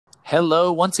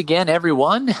Hello once again,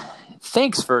 everyone.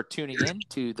 Thanks for tuning in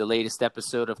to the latest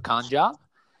episode of Con Job.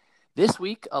 This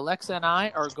week, Alexa and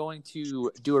I are going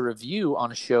to do a review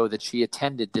on a show that she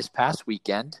attended this past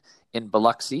weekend in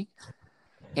Biloxi.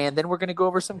 And then we're going to go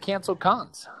over some canceled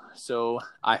cons. So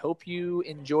I hope you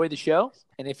enjoy the show.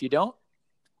 And if you don't,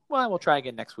 well, we'll try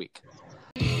again next week.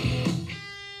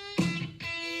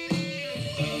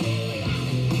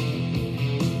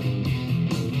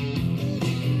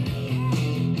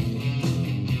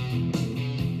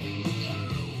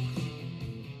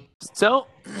 So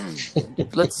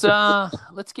let's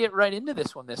get right into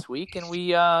this one this week. And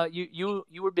you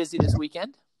were busy this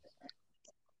weekend.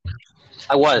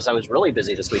 I was really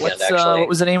busy this weekend. Actually, what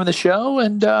was the name of the show?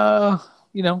 And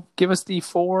give us the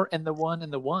 4 and the 1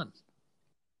 and the 1.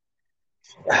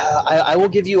 I will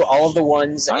give you all of the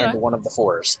ones all and right. one of the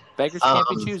 4s. Beggars can't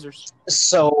be choosers.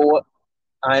 So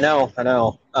I know.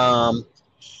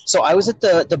 So I was at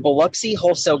the Biloxi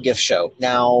Wholesale Gift Show.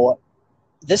 Now,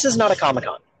 this is not a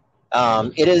Comic-Con.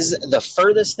 It is the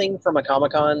furthest thing from a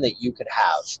Comic-Con that you could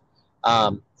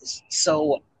have.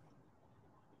 So,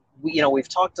 we've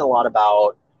talked a lot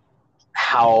about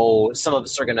how some of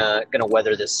us are gonna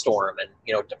weather this storm, and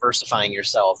diversifying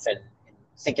yourself and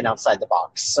thinking outside the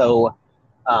box. So,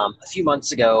 a few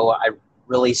months ago, I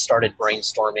really started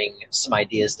brainstorming some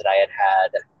ideas that I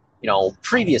had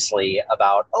previously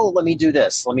about. Oh, let me do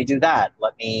this. Let me do that.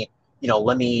 Let me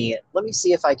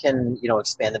see if I can,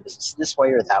 expand the business this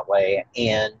way or that way.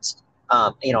 And,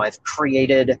 I've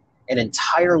created an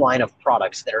entire line of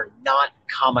products that are not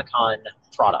Comic-Con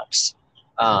products.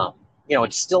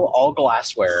 It's still all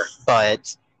glassware,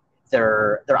 but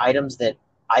they're items that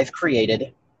I've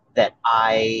created that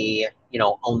I,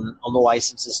 own the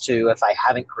licenses to if I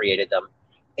haven't created them.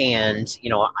 And,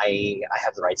 I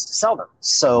have the rights to sell them.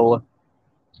 So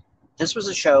this was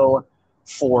a show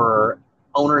for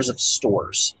owners of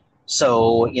stores.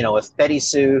 So, if Betty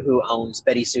Sue, who owns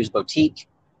Betty Sue's Boutique,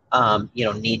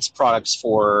 needs products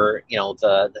for,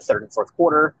 the third and fourth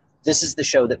quarter, this is the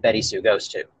show that Betty Sue goes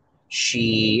to.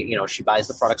 She buys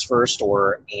the products for her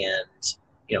store, and,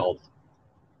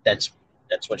 that's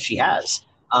what she has.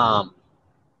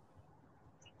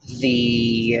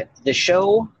 The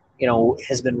show,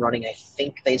 has been running, I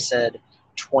think they said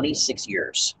 26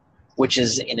 years, which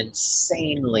is an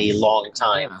insanely long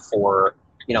time for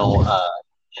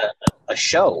a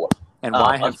show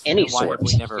of any sort. Why have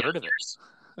we never heard of it?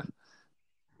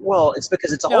 Well, it's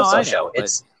because it's a wholesale show.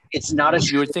 It's not a.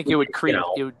 You would think it would creep.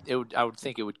 I would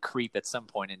think it would creep at some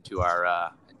point into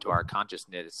our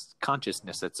consciousness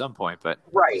at some point. But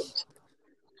right.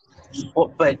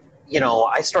 Well, but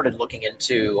I started looking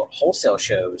into wholesale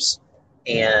shows,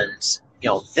 and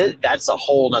that's a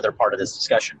whole nother part of this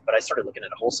discussion. But I started looking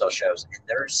at wholesale shows, and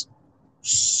there's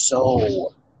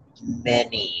so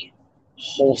many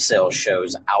wholesale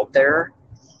shows out there.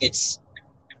 It's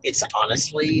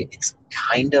honestly, it's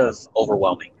kind of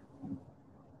overwhelming.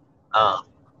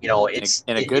 It's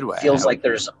in a good way. It feels like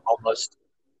there's almost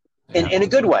in a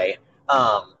good way.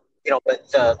 But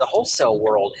the wholesale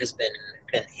world has been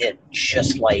hit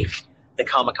just like the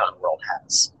Comic-Con world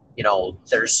has.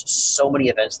 There's so many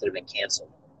events that have been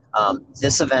canceled.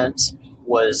 This event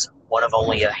was one of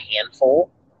only a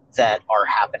handful that are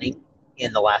happening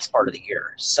in the last part of the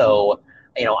year. So,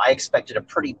 I expected a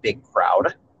pretty big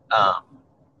crowd.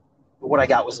 What I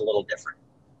got was a little different.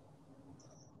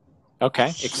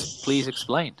 Okay. Please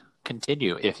explain.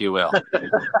 Continue, if you will.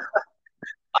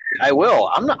 I will.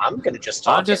 I'm going to just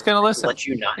talk. I'm just going to listen. Let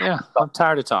you know. Yeah, I'm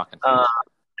tired of talking.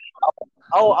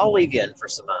 I'll leave you in for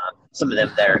some of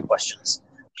them there questions.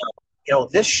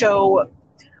 This show,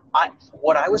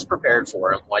 what I was prepared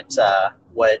for, and what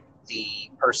the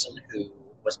person who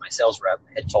was my sales rep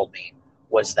had told me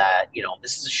was that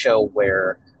this is a show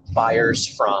where buyers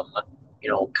from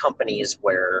companies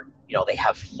where they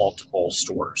have multiple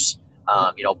stores,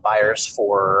 buyers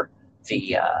for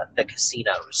the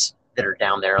casinos that are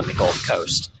down there on the Gulf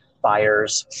Coast,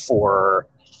 buyers for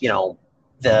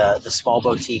the small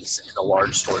boutiques and the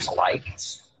large stores alike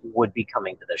would be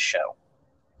coming to this show.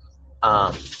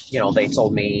 They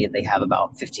told me they have about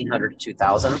 1,500 to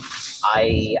 2,000.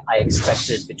 I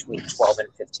expected between 12 and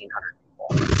 1,500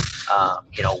 people.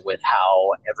 With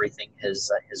how everything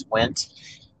has went.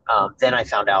 Then I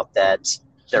found out that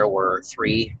there were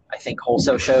 3, I think,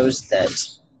 wholesale shows that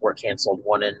were canceled.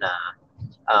 One in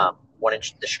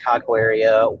the Chicago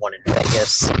area, one in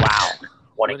Vegas. Wow.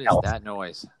 One in California. What is that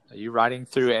noise? Are you riding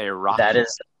through a rock? That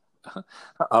is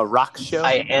a rock show.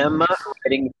 I am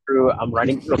riding through. I'm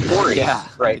riding through a quarry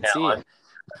right now. I'm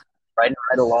riding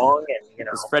right along, and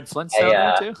Is Fred Flintstone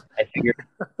there too? I figured.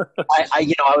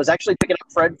 I was actually picking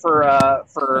up Fred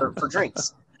for for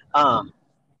drinks.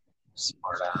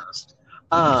 Smart ass.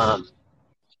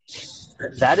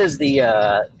 That is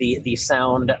the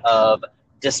sound of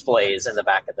displays in the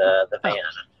back of the van.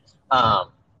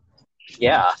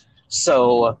 Yeah.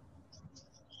 So,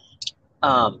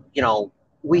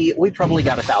 we probably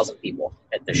got 1,000 people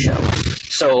at the show.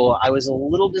 So I was a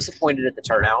little disappointed at the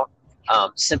turnout,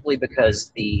 simply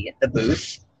because the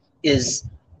booth is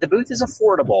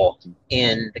affordable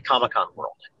in the Comic-Con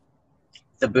world.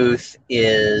 The booth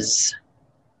is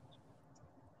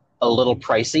a little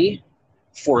pricey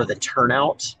for the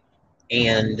turnout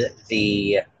and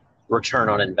the return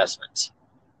on investment.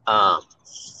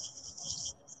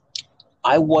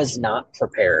 I was not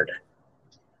prepared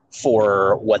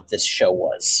for what this show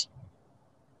was.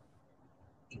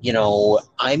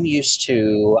 I'm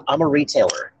a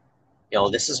retailer.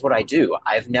 This is what I do.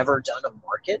 I've never done a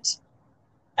market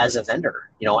as a vendor,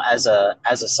 as a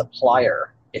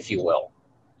supplier, if you will.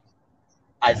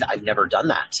 I've never done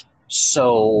that.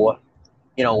 So,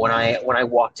 when I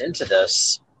walked into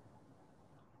this,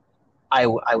 I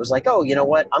was like, oh, you know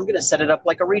what? I'm going to set it up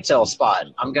like a retail spot.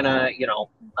 I'm going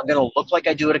to look like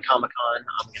I do at a Comic-Con.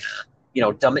 I'm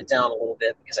going to, dumb it down a little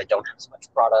bit because I don't have as much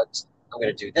product. I'm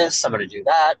going to do this. I'm going to do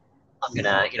that. I'm going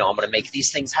to make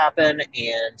these things happen.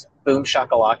 And boom,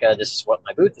 shakalaka, this is what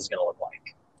my booth is going to look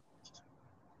like.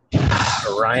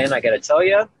 Ryan, I got to tell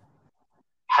you,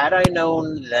 had I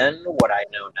known then what I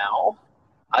know now,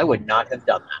 I would not have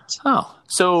done that. Oh,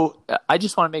 so I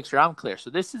just want to make sure I'm clear. So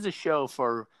this is a show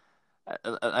for,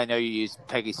 I know you used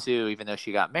Peggy Sue, even though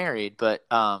she got married, but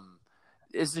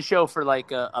is the show for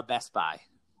like a Best Buy?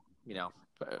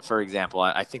 For example,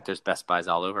 I think there's Best Buys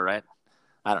all over, right?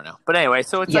 I don't know. But anyway,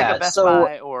 so it's like a Best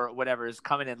Buy or whatever is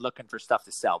coming in looking for stuff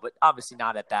to sell, but obviously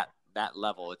not at that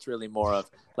level. It's really more of,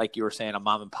 like you were saying, a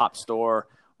mom and pop store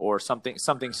or something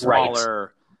smaller,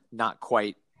 right. Not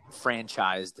quite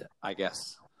franchised, I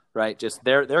guess. Right? Just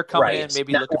they're coming in,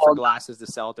 maybe looking for glasses to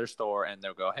sell at their store, and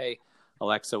they'll go, hey,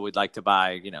 Alexa, we'd like to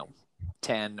buy,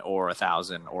 10 or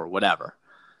 1,000 or whatever.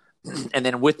 And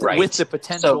then with the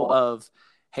potential of,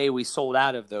 hey, we sold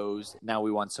out of those, now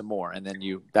we want some more. And then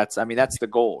that's the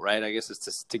goal, right? I guess it's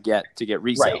just to get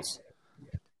resales. Right.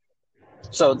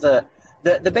 So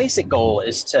the basic goal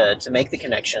is to make the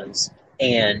connections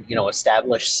and,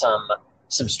 establish some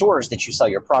stores that you sell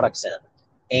your products in,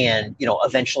 and,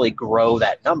 eventually grow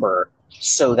that number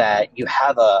so that you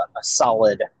have a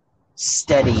solid,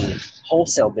 steady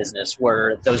wholesale business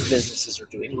where those businesses are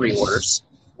doing reorders,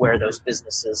 where those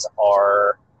businesses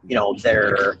are,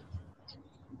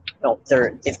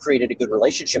 they've created a good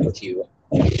relationship with you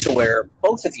to where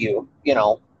both of you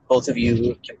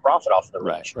can profit off of the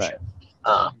relationship.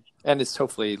 Right. And it's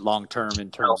hopefully long-term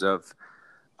in terms of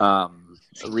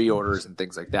reorders and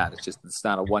things like that. It's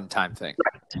not a one-time thing,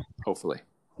 right. Hopefully.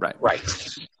 Right.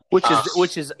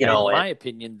 Which is in my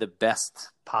opinion, the best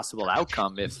possible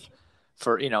outcome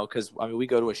because we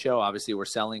go to a show, obviously we're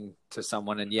selling to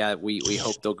someone, and we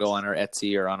hope they'll go on our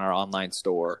Etsy or on our online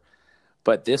store.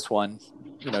 But this one,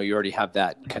 you already have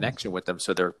that connection with them.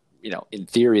 So they're, in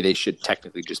theory, they should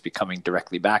technically just be coming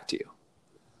directly back to you.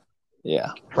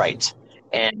 Yeah. Right.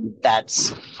 And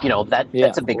that's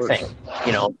a big thing.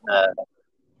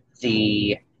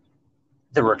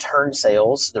 The return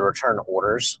sales, the return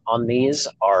orders on these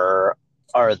are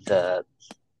the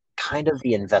kind of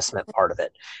the investment part of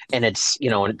it. And it's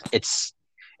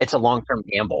a long-term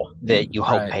gamble that you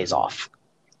hope pays off.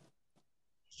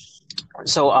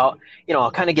 So I'll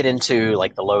kind of get into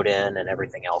like the load in and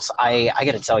everything else. I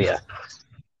got to tell you,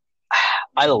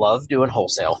 I love doing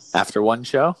wholesale. After one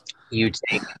show, you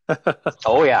take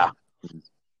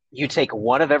you take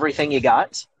one of everything you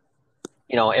got,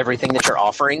 everything that you're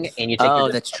offering, and you take. Oh,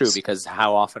 that's true, because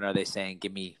how often are they saying,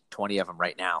 "Give me 20 of them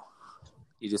right now"?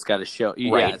 You just got to show. Right,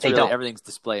 yeah, it's really, everything's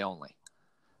display only.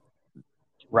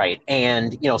 Right,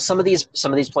 and some of these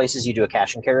places you do a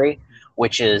cash and carry,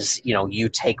 which is you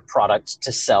take product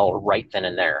to sell right then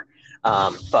and there.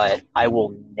 But I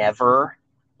will never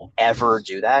ever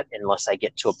do that unless I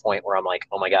get to a point where I'm like,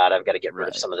 oh my God, I've got to get rid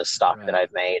of some of this stock that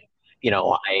I've made.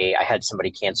 I had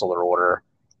somebody cancel their order,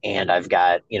 and I've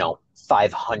got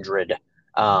 500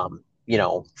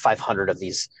 500 of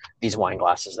these wine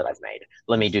glasses that I've made.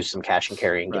 Let me do some cash and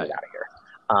carry and get it out of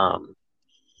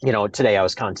here. Today I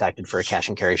was contacted for a cash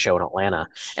and carry show in Atlanta,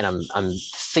 and I'm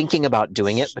thinking about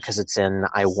doing it because it's in,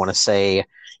 I want to say,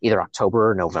 either October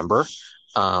or November.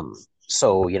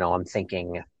 So I'm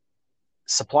thinking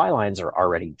supply lines are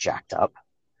already jacked up.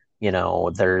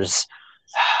 There's,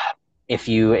 if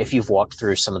you've walked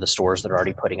through some of the stores that are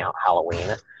already putting out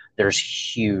Halloween, there's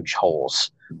huge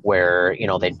holes where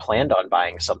they'd planned on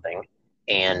buying something,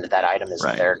 and that item isn't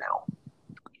Right. there now.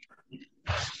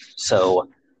 So,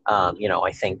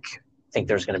 I think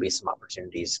there's going to be some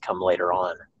opportunities come later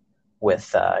on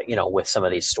with with some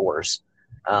of these stores,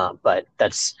 but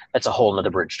that's a whole nother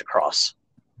bridge to cross.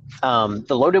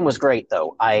 The load-in was great,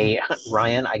 though.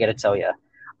 Ryan, I got to tell you,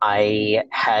 I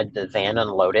had the van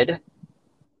unloaded.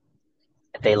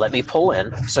 They let me pull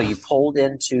in. So you pulled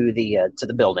into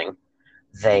the building.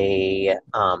 They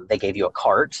gave you a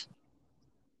cart,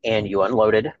 and you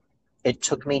unloaded. It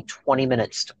took me 20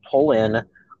 minutes to pull in,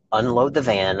 unload the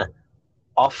van,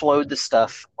 offload the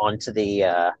stuff onto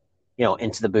the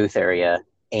into the booth area,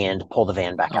 and pull the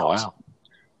van back out. Wow.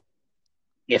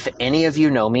 If any of you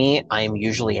know me, I'm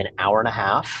usually an hour and a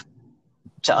half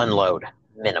to unload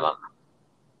minimum.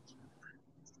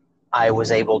 I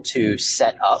was able to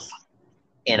set up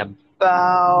in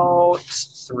about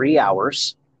 3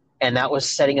 hours, and that was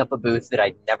setting up a booth that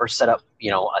I'd never set up,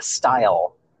 a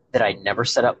style that I'd never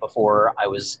set up before. I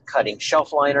was cutting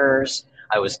shelf liners.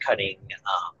 I was cutting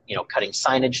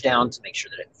signage down to make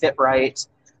sure that it fit right.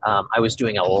 I was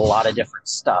doing a lot of different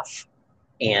stuff,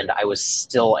 and I was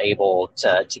still able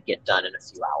to get done in a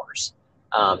few hours.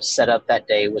 Setup that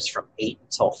day was from 8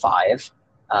 until 5.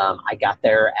 I got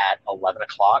there at 11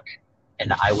 o'clock,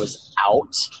 and I was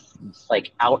out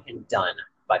and done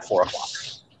by 4 o'clock.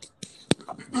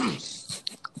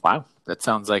 Wow, that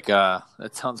sounds like a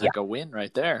win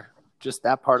right there. Just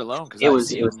that part alone, because it was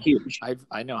huge.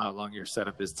 I know how long your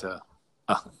setup is to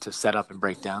set up and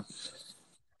break down.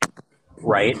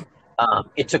 Right.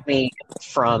 It took me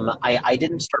from I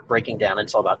didn't start breaking down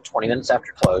until about 20 minutes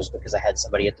after close because I had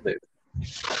somebody at the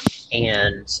booth,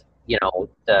 and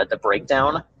the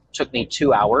breakdown took me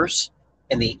 2 hours,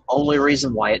 and the only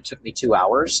reason why it took me 2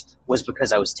 hours was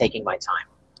because I was taking my time.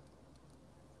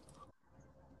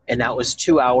 And that was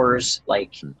 2 hours.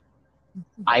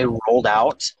 I rolled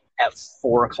out at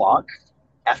 4 o'clock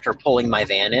after pulling my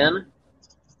van in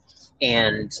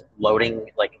and loading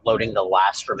the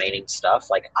last remaining stuff.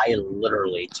 I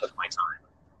literally took my time.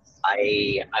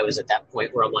 I was at that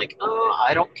point where I'm like, oh,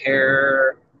 I don't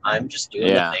care. I'm just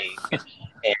doing the thing.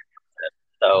 And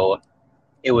so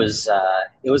it was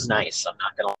nice. I'm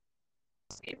not gonna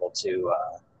be able to.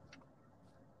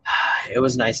 It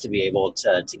was nice to be able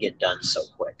to get done so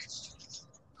quick.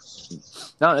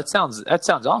 No, that sounds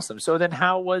awesome. So then,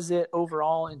 how was it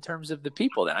overall in terms of the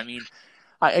people? Then, I mean,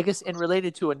 I guess, and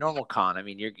related to a normal con, I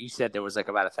mean, you said there was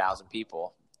about 1,000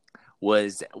 people.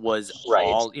 Was right.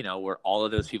 all were all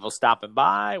of those people stopping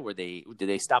by? Did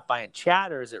they stop by and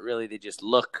chat, or is it really they just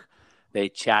look? They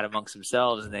chat amongst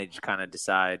themselves and they just kind of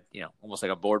decide, almost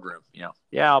like a boardroom.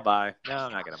 Yeah, I'll buy. No,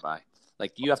 I'm not going to buy. Do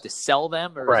you have to sell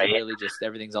them, or is it really just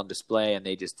everything's on display and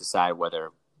they just decide whether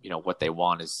what they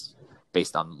want is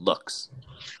based on looks?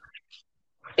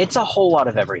 It's a whole lot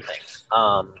of everything.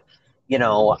 I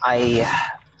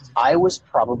was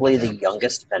probably the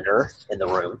youngest vendor in the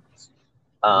room.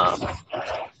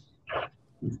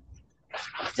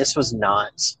 This was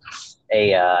not a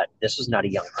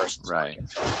young person's right.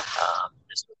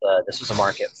 Market. This was a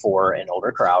market for an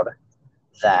older crowd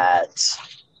that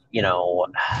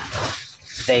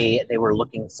they were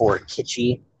looking for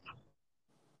kitschy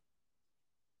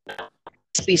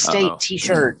Mississippi State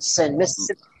T-shirts and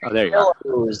Mississippi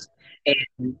pillows and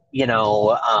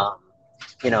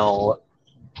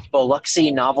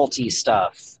Biloxi novelty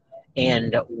stuff.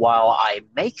 And while I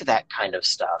make that kind of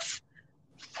stuff,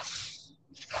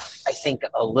 I think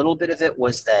a little bit of it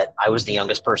was that I was the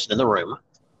youngest person in the room.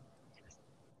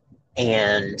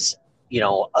 And,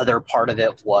 other part of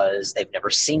it was they've never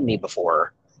seen me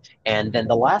before. And then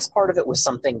the last part of it was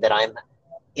something that I'm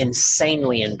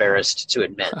insanely embarrassed to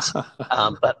admit.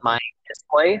 But my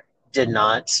display did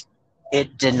not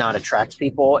attract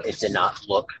people. It did not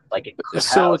look like it could have.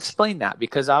 So explain that,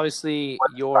 because obviously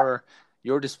your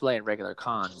display at regular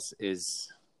cons is,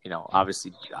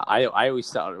 obviously I always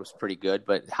thought it was pretty good,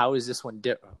 but how is this one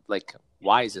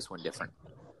why is this one different,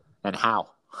 and how?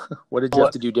 What did you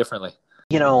have to do differently?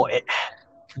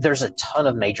 There's a ton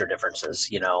of major differences.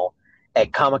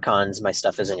 At Comic-Cons, my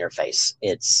stuff is in your face.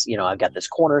 It's, I've got this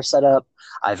corner set up.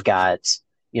 I've got,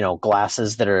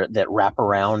 glasses that wrap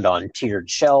around on tiered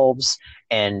shelves,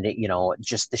 and,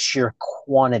 just the sheer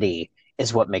quantity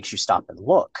is what makes you stop and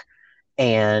look.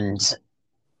 And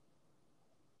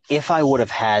if I would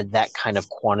have had that kind of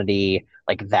quantity,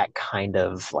 that kind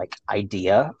of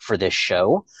idea for this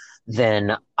show,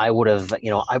 then I would have,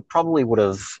 I probably would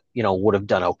have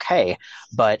done okay.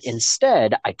 But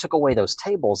instead, I took away those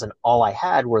tables, and all I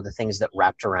had were the things that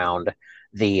wrapped around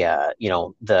the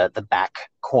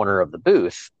back corner of the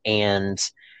booth. And,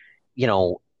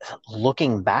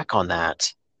 looking back on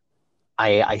that,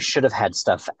 I should have had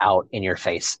stuff out in your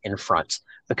face in front,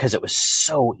 because it was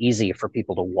so easy for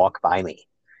people to walk by me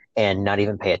and not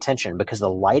even pay attention, because the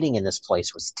lighting in this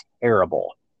place was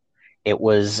terrible. It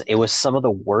was some of the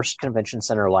worst convention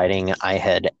center lighting I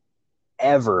had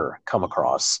ever come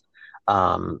across.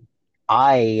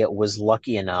 I was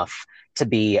lucky enough to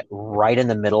be right in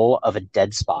the middle of a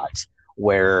dead spot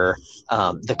where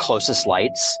the closest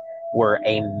lights were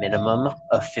a minimum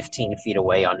of 15 feet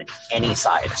away on any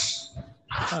side.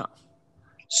 Oh.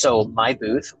 So my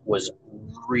booth was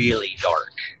really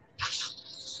dark,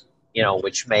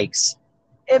 which makes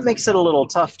it a little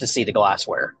tough to see the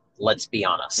glassware. Let's be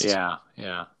honest. Yeah,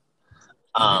 yeah.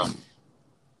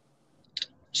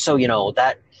 So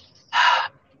that.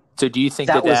 So do you think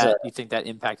that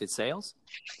impacted sales?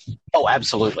 Oh,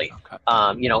 absolutely. Okay.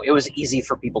 It was easy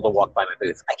for people to walk by my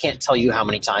booth. I can't tell you how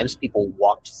many times people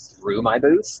walked through my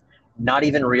booth, not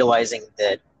even realizing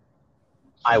that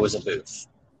I was a booth.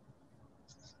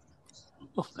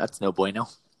 Oh, that's no bueno.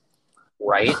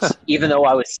 Right? Even though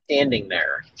I was standing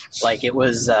there, like it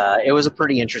was a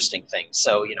pretty interesting thing.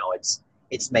 So,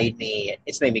 it's made me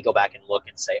go back and look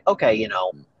and say, okay,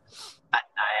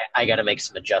 I got to make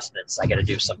some adjustments. I got to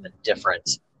do something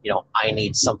different. I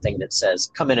need something that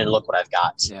says, come in and look what I've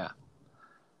got. Yeah.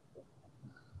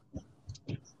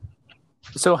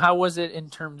 So how was it in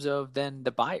terms of then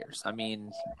the buyers? I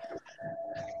mean,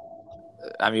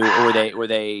 were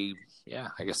they, yeah,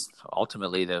 I guess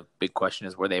ultimately the big question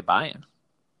is, were they buying,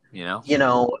 and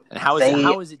how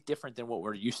is it different than what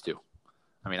we're used to?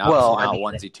 I mean, obviously not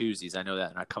onesie twosies. I know that.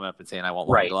 And I come up and saying, I want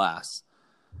one glass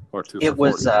or two. It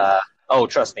was,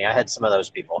 trust me, I had some of those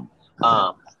people.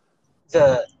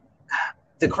 The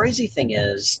crazy thing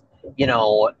is,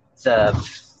 the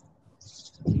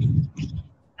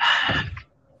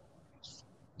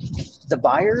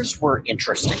buyers were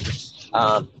interesting.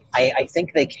 I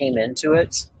think they came into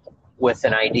it with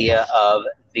an idea of,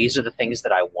 these are the things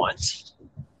that I want,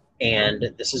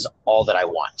 and this is all that I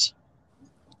want.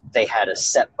 They had a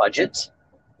set budget,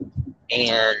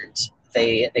 and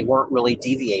they weren't really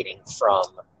deviating from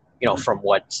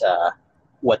what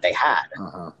they had.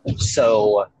 Uh-huh.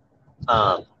 So,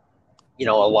 a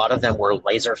lot of them were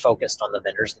laser focused on the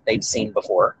vendors that they'd seen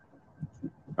before.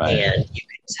 Right. And you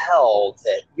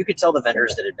could tell the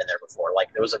vendors that had been there before.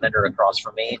 Like, there was a vendor across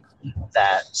from me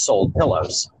that sold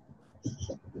pillows,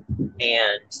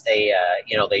 and they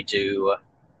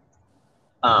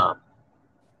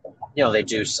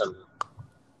do some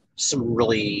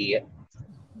really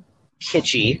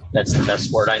kitschy, that's the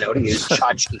best word I know to use,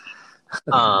 tchotchke,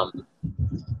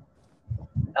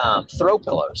 throw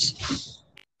pillows.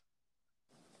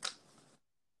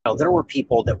 There were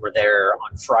people that were there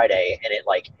on Friday, and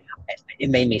it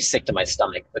made me sick to my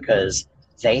stomach, because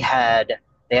they had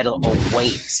a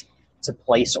wait to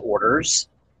place orders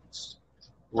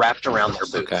wrapped around their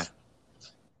booth. Okay.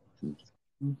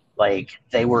 Like,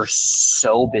 they were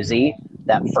so busy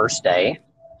that first day.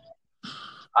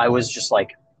 I was just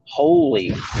like,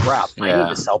 holy crap, I need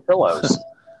to sell pillows.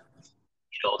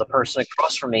 The person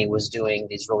across from me was doing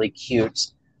these really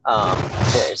cute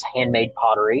there's handmade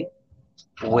pottery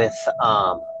with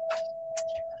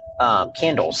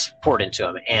candles poured into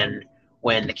them. And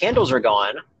when the candles are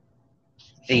gone,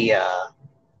 the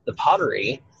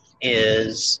pottery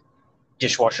is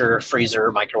dishwasher,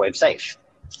 freezer, microwave safe.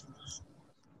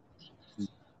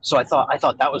 So I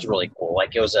thought that was really cool.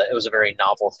 Like, it was a very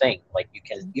novel thing. Like, you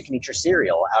can eat your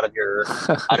cereal out of your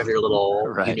little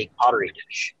right. unique pottery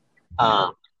dish,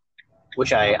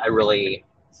 which I really,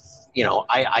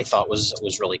 I thought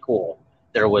was really cool.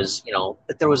 There was,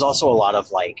 but there was also a lot of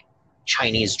like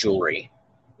Chinese jewelry.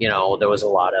 There was a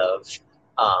lot of,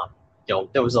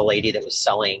 there was a lady that was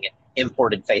selling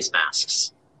imported face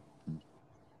masks.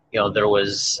 There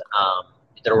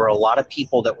were a lot of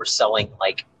people that were selling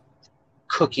like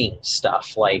cooking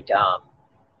stuff. Like, there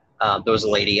was a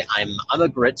lady. I'm a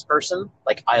grits person.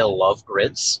 Like, I love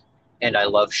grits, and I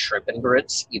love shrimp and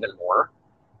grits even more.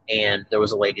 And there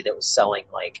was a lady that was selling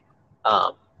like,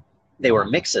 they were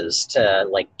mixes to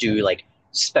like do like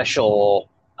special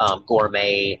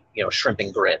gourmet, shrimp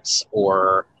and grits,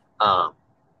 or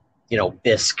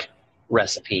bisque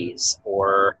recipes,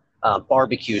 or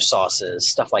barbecue sauces,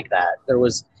 stuff like that. There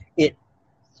was it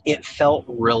felt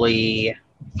really.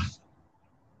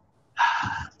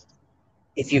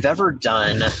 If you've ever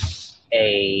done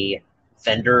a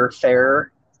vendor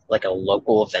fair, like a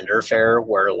local vendor fair,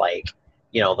 where like,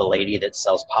 the lady that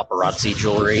sells paparazzi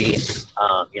jewelry,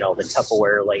 the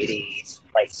Tupperware lady,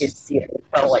 like it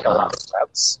felt like a lot of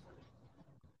reps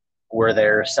where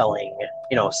they're selling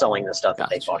the stuff that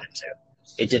they bought into.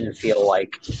 It didn't feel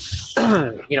like,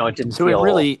 it didn't So feel. it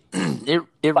really,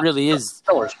 it really is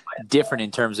Colors. different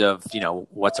in terms of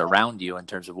what's around you, in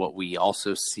terms of what we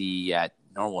also see at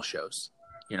normal shows.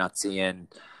 You're not seeing,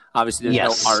 obviously, there's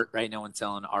Yes. no art, right? No one's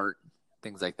selling art,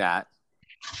 things like that.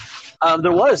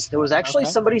 There was actually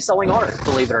somebody selling art,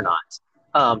 believe it or not.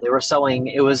 They were selling.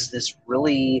 It was this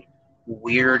really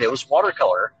weird. It was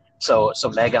watercolor. So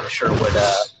Meg, I'm sure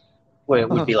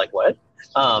would be like, what?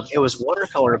 It was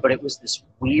watercolor, but it was this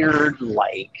weird,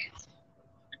 like,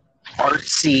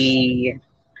 artsy,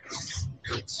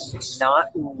 not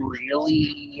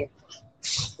really,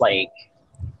 like,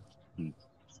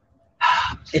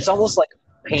 it's almost like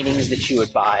paintings that you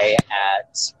would buy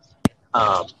at,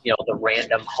 the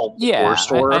random home decor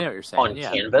store I know what you're saying. on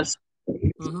canvas.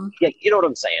 Mm-hmm. Yeah, you know what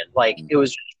I'm saying? Like, it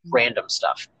was just random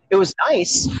stuff. It was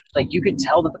nice. Like, you could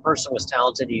tell that the person was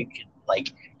talented. You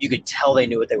could tell they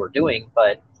knew what they were doing,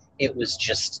 but it was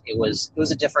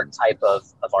a different type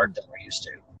of art than we're used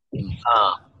to.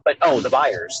 But the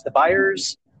buyers,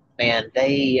 man,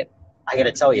 I got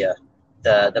to tell you,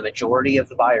 the majority of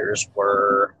the buyers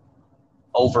were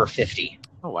over 50.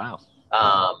 Oh, wow.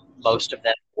 Most of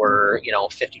them were,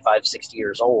 55, 60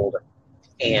 years old.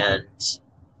 And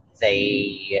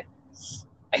I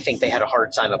think they had a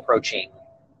hard time approaching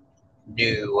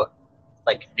new,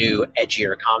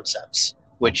 edgier concepts,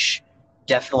 which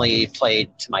definitely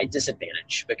played to my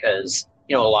disadvantage because,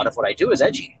 a lot of what I do is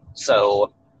edgy.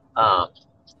 So, I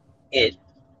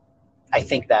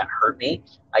think that hurt me.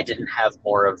 I didn't have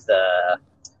more of the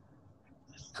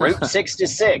Route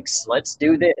 66. Let's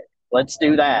do this. Let's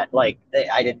do that. Like,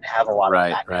 I didn't have a lot of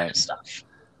that kind of stuff.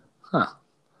 Huh.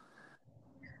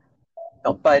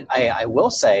 No, but I will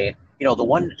say, the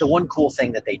one cool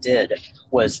thing that they did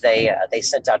was they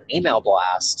sent out an email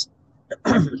blast,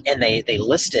 and they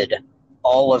listed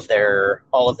all of their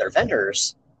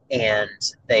vendors,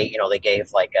 and they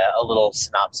gave like a little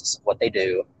synopsis of what they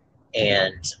do,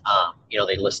 and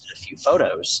they listed a few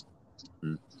photos.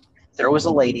 There was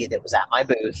a lady that was at my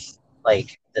booth.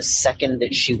 Like, the second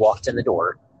that she walked in the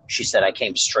door, she said, "I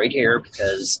came straight here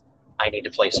because I need to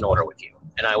place an order with you."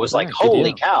 And I was like,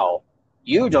 "Holy cow,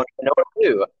 you don't even know what to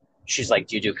do." She's like,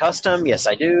 "Do you do custom?" "Yes,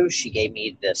 I do." She gave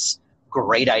me this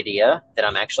great idea that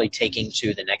I'm actually taking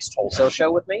to the next wholesale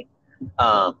show with me.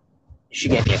 She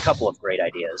gave me a couple of great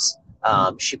ideas.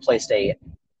 She placed a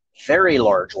very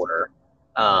large order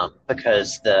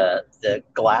because the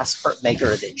glass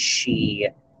maker that she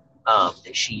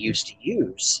used to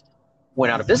use went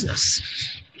out of business.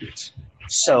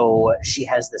 So she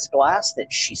has this glass that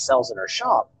she sells in her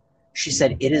shop. She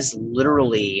said, "It is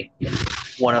literally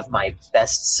one of my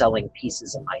best-selling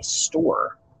pieces in my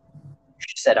store."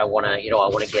 She said, "I want to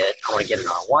get it on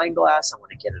a wine glass. I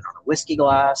want to get it on a whiskey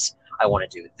glass. I want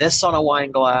to do this on a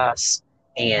wine glass,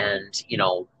 and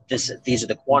these are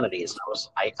the quantities." And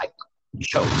I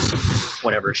chose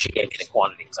whenever she gave me the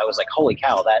quantities. I was like, "Holy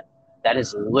cow, that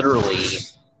is literally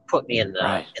put me in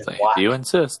the black." You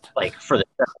insist. Like, for the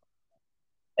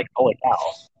holy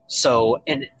cow. So,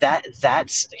 and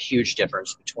that's a huge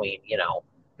difference between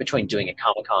doing a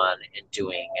Comic-Con and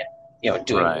doing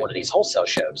one of these wholesale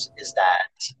shows, is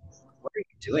that, what are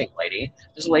you doing, lady?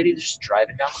 There's a lady just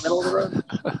driving down the middle of the road.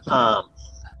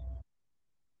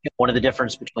 One of the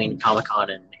difference between Comic-Con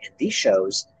and these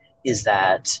shows is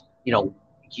that,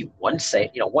 one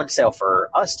sale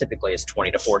for us typically is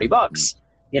 $20 to $40,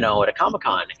 at a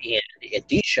Comic-Con, and at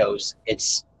these shows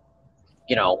it's,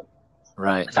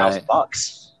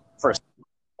 $1,000 for a.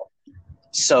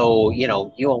 So,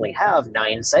 you only have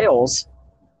 9 sales,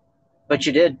 but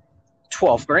you did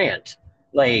 12 grand.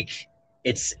 Like,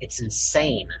 it's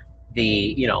insane.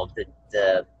 I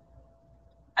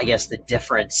guess the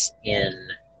difference in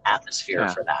atmosphere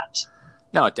for that.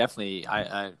 No, definitely.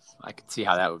 I can see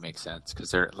how that would make sense,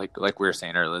 because they're like we were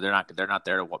saying earlier, they're not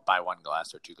there to buy one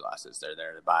glass or 2 glasses. They're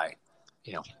there to buy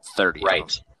 30.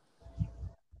 Right.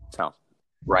 So.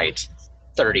 Right.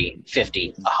 30,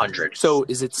 50, 100. So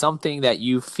is it something that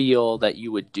you feel that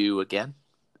you would do again?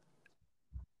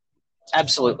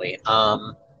 Absolutely.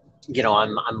 I'm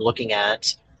looking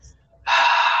at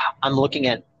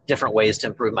different ways to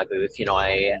improve my booth.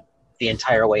 The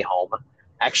entire way home,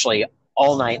 actually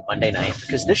all night Monday night,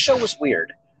 because this show was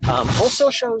weird.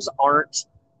 Wholesale shows aren't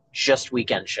just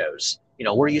weekend shows.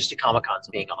 We're used to Comic-Cons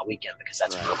being on the weekend because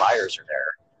that's where buyers are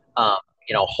there.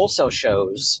 Wholesale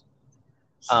shows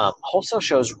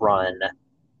run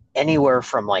anywhere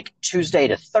from like Tuesday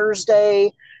to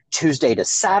Thursday, Tuesday to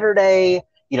Saturday,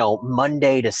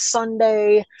 Monday to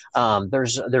Sunday.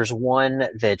 There's one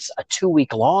that's a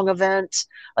 2-week long event.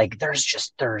 Like,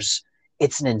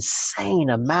 it's an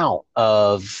insane amount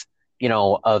of,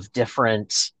 of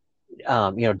different,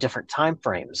 different time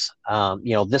frames.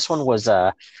 This one was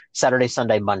Saturday,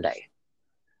 Sunday, Monday.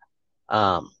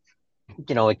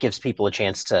 It gives people a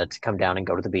chance to come down and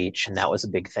go to the beach. And that was a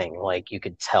big thing. Like, you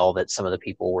could tell that some of the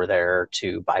people were there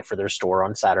to buy for their store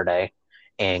on Saturday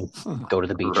and go to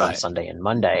the beach on Sunday and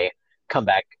Monday, come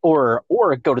back, or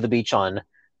go to the beach on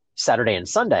Saturday and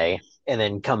Sunday and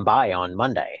then come by on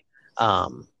Monday.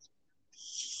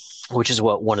 Which is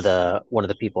what one of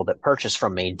the people that purchased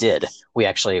from me did. We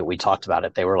talked about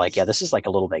it. They were like, yeah, this is like a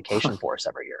little vacation for us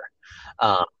every year.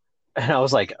 And I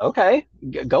was like, okay,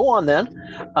 go on then.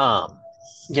 And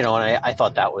I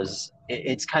thought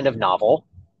it's kind of novel,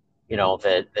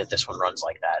 that this one runs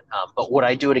like that. But would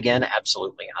I do it again?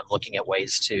 Absolutely. I'm looking at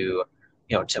ways to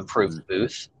improve the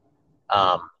booth.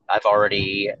 I've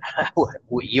already,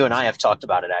 you and I have talked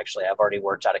about it, actually. I've already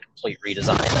worked out a complete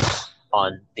redesign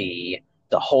on the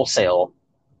wholesale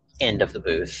end of the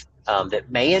booth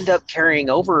that may end up carrying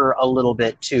over a little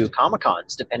bit to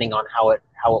Comic-Cons, depending on how it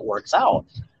works out.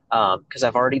 Because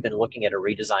I've already been looking at a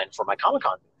redesign for my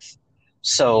Comic-Con booth.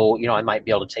 So, I might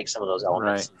be able to take some of those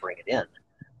elements and bring it in.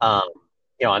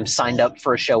 I'm signed up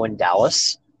for a show in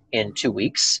Dallas in 2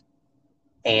 weeks.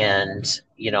 And,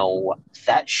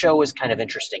 that show is kind of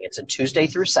interesting. It's a Tuesday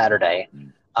through Saturday.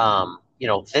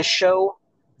 This show,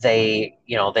 they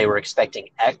were expecting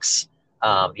X.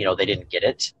 They didn't get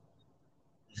it.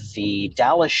 The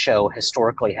Dallas show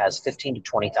historically has 15 to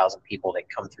 20,000 people that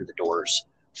come through the doors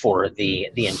for the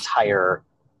entire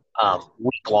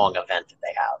week-long event that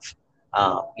they have.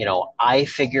 I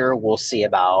figure we'll see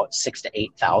about 6,000 to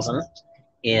 8,000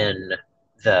 in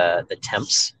the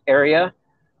Temps area,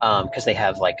 because they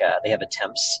have a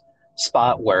Temps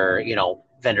spot where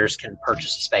vendors can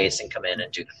purchase a space and come in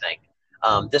and do the thing.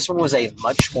 This one was a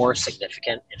much more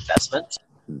significant investment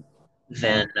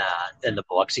than the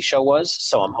Biloxi show was.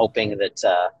 So I'm hoping that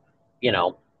you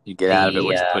get out of it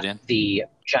what you put in. The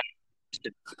giant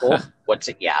people,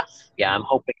 Yeah. I'm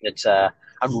hoping that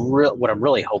what I'm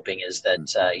really hoping is that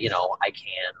I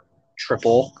can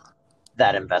triple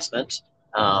that investment.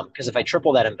 Because if I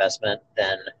triple that investment,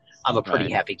 then I'm a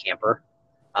pretty happy camper.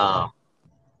 Then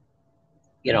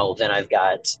I've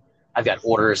got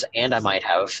orders, and I might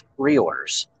have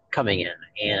reorders coming in,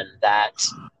 and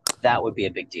that would be a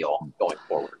big deal going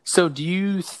forward. So do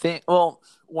you think, well,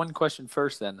 one question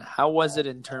first then, how was it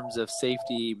in terms of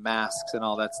safety, masks, and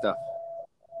all that stuff?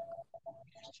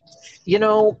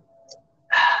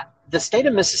 The state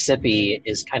of Mississippi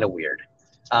is kind of weird.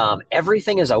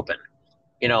 Everything is open.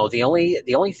 The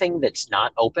only thing that's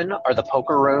not open are the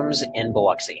poker rooms in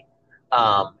Biloxi.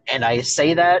 And I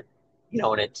say that,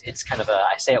 and it's kind of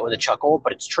I say it with a chuckle,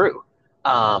 but it's true.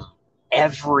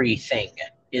 Everything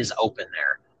is open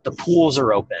there. The pools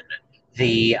are open.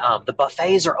 The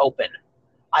buffets are open.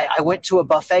 I went to a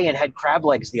buffet and had crab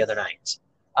legs the other night,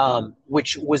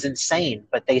 which was insane.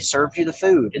 But they served you the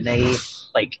food, and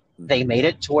they made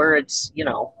it to where it's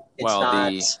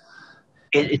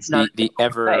it's not the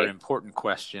ever important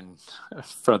question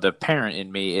for the parent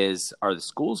in me is: are the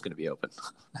schools going to be open?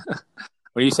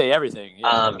 When you say everything, they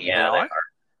are.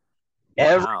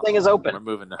 Everything is open. We're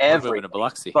moving to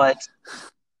Biloxi, but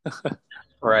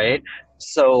right.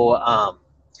 So,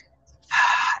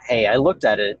 hey, I looked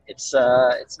at it. It's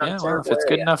not terrible. Well, if it's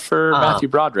good enough for Matthew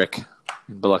Broderick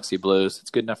in Biloxi Blues, it's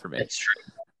good enough for me. It's true.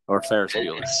 Or Ferris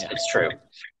Bueller. It's true.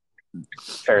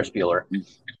 Ferris Bueller.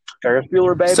 Ferris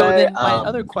Bueller, baby. So then my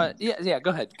other question, go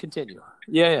ahead, continue.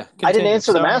 Continue. I didn't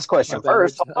answer the mask question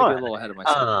first. Hold on. I get a little ahead of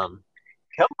myself.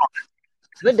 Come on,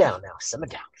 simmer down now. Simmer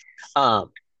down.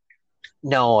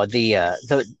 No, the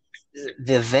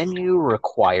venue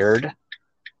required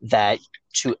that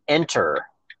to enter.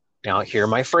 Now, hear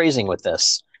my phrasing with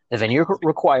this. The venue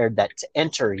required that to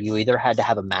enter, you either had to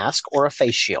have a mask or a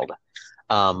face shield.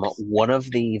 One of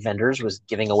the vendors was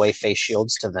giving away face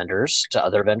shields to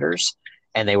other vendors,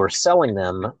 and they were selling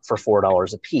them for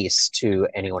 $4 a piece to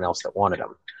anyone else that wanted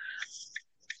them.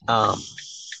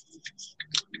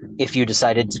 If you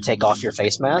decided to take off your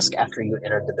face mask after you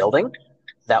entered the building,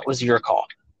 that was your call.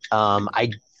 I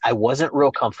wasn't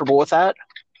real comfortable with that,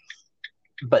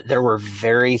 but there were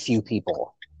very few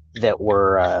people that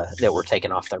were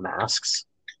taking off their masks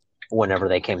whenever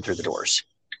they came through the doors.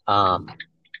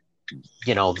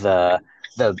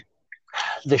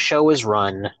 The show is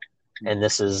run, and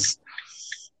this is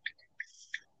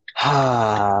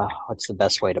what's the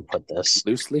best way to put this?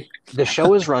 Loosely. The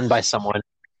show is run by someone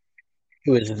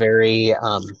who is very,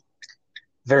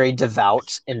 very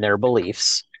devout in their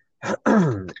beliefs,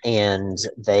 and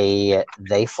they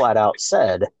flat out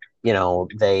said,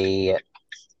 they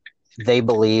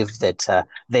believe that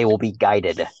they will be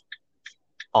guided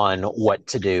on what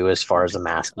to do as far as the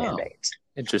mask Oh, mandate.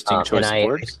 interesting choice of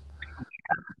words.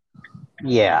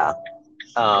 Yeah,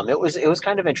 it was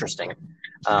kind of interesting.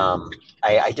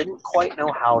 I didn't quite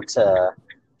know how to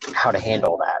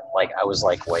handle that. Like, I was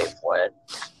like, wait, what?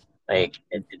 Like,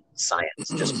 science,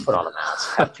 just put on a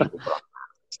mask, have people put on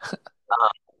a mask.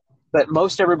 But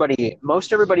most everybody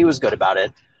was good about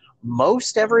it.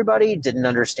 Most everybody didn't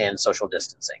understand social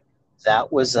distancing.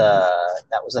 That was a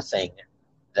thing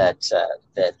that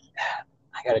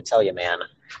I got to tell you, man.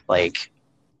 Like,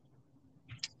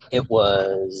 it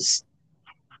was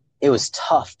it was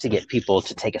tough to get people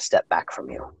to take a step back from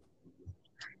you.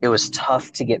 It was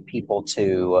tough to get people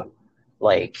to,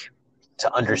 like,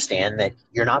 to understand that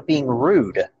you're not being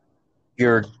rude.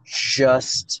 You're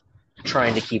just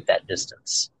trying to keep that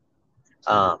distance.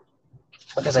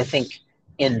 Because I think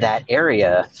in that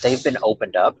area, they've been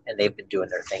opened up and they've been doing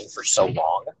their thing for so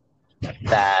long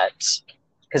that,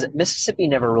 because Mississippi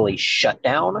never really shut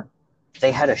down.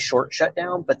 They had a short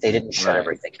shutdown, but they didn't shut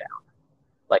everything down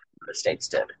like the states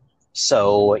did.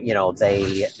 So,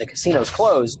 the casinos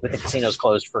closed, but the casinos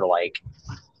closed for like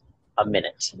a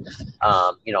minute.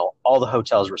 All the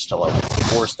hotels were still open.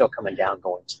 People were still coming down,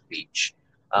 going to the beach.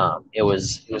 It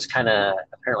was kind of,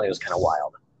 apparently it was kind of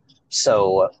wild.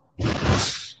 So,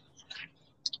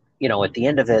 at the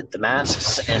end of it, the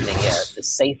masks and the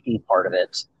safety part of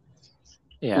it,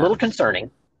 a little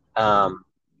concerning. I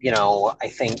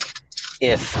think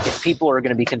if people are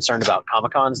going to be concerned about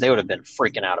Comic-Cons, they would have been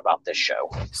freaking out about this show.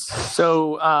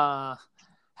 So,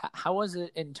 how was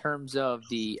it in terms of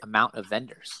the amount of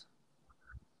vendors?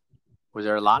 Was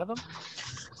there a lot of them?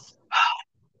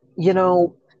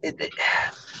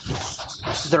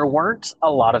 There weren't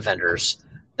a lot of vendors.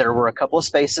 There were a couple of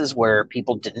spaces where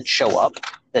people didn't show up,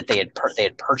 that they had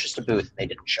purchased a booth and they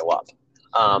didn't show up.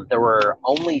 There were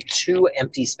only 2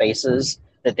 empty spaces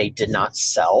that they did not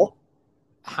sell.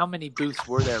 How many booths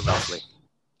were there roughly?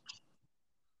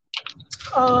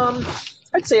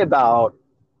 I'd say about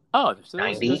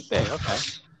 90. Okay.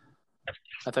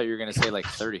 I thought you were going to say like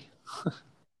 30.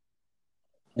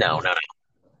 No.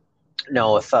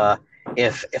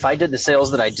 If I did the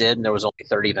sales that I did and there was only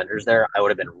 30 vendors there, I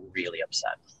would have been really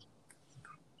upset.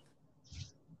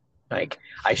 Like,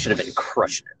 I should have been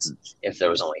crushing it if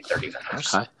there was only 30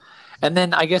 vendors. Okay. And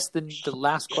then I guess the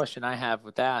last question I have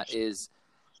with that is,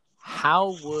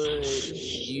 how would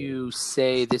you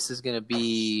say this is going to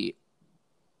be,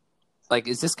 like,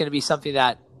 is this going to be something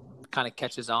that kind of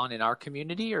catches on in our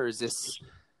community, or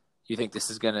you think this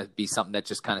is going to be something that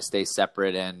just kind of stays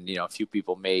separate and, a few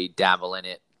people may dabble in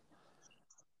it?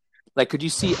 Like, could you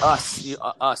see us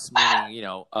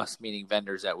meaning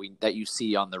vendors that you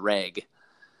see on the reg?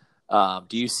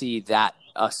 Do you see that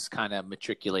us kind of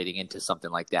matriculating into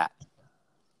something like that?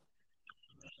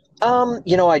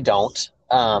 I don't.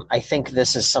 I think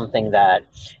this is something that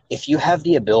if you have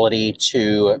the ability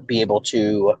to be able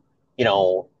to,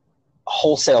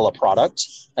 wholesale a product,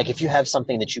 like if you have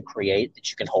something that you create that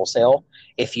you can wholesale,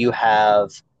 if you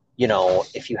have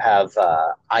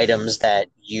items that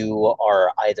you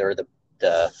are either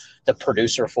the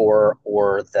producer for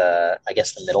or the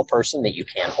middle person that you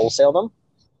can wholesale them,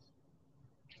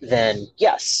 then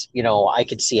yes, I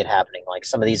could see it happening. Like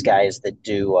some of these guys that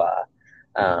do,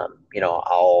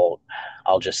 I'll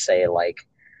just say like,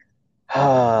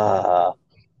 I'm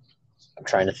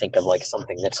trying to think of like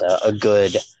something that's a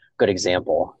good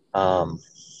example. God,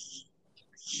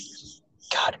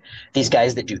 these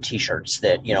guys that do T-shirts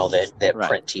that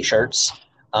print T-shirts,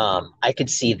 I could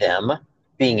see them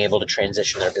being able to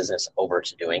transition their business over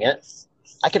to doing it.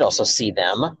 I could also see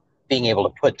them being able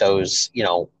to put those,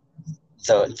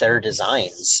 their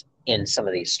designs in some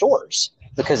of these stores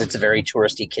because it's a very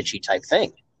touristy, kitschy type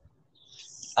thing.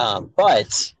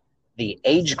 But the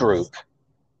age group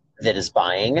that is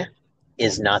buying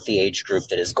is not the age group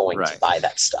that is going to buy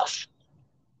that stuff.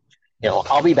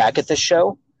 I'll be back at this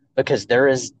show because there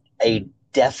is a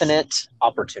definite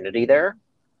opportunity there.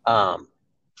 Do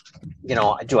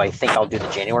I think I'll do the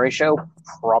January show?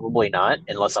 Probably not,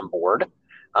 unless I'm bored,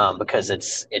 because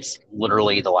it's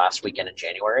literally the last weekend in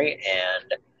January,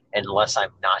 and unless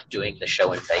I'm not doing the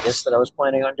show in Vegas that I was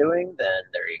planning on doing, then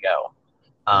there you go.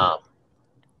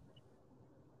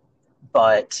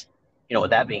 But with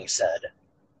that being said,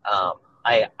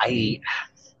 I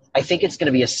think it's going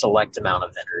to be a select amount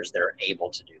of vendors that are able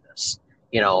to do this.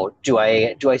 Do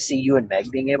I see you and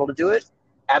Meg being able to do it?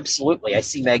 Absolutely. I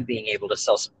see Meg being able to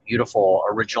sell some beautiful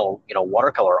original,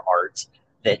 watercolor art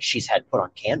that she's had put on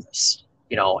canvas,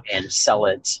 and sell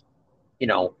it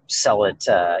down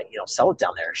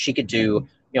there. She could do,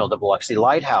 the Biloxi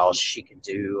Lighthouse. She could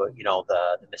do,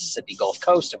 the Mississippi Gulf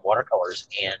Coast and watercolors,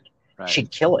 and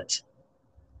she'd kill it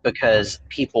because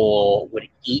people would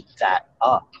eat that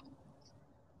up.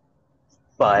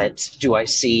 But do I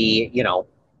see, do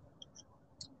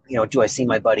I see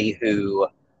my buddy who,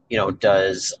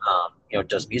 does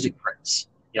music prints?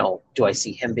 Do I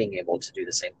see him being able to do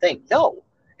the same thing? No.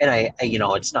 And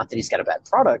it's not that he's got a bad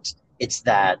product. It's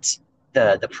that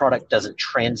the product doesn't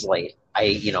translate.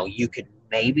 You could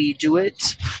maybe do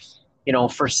it,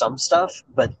 for some stuff,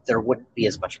 but there wouldn't be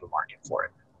as much of a market for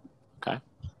it. Okay.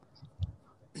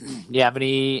 Do you have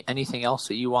anything else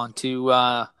that you want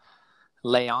to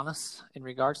lay on us in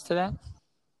regards to that?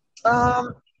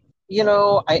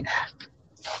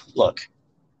 Look,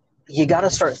 you got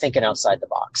to start thinking outside the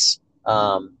box.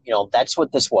 That's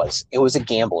what this was. It was a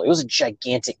gamble. It was a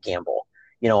gigantic gamble.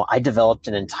 I developed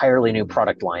an entirely new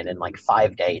product line in like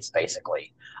 5 days,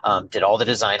 basically. Did all the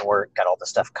design work, got all the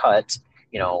stuff cut,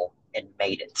 and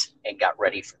made it and got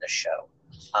ready for the show.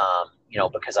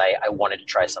 Because I wanted to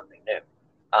try something new.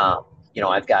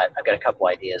 I've got a couple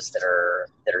ideas that are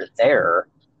there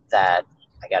that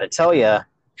I got to tell you,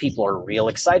 people are real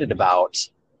excited about.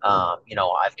 I've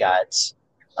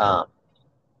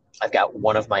got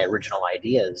one of my original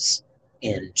ideas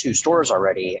in 2 stores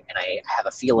already, and I have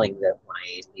a feeling that when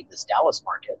I leave this Dallas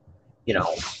market,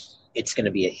 it's going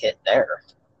to be a hit there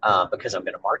because I'm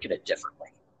going to market it differently.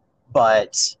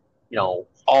 But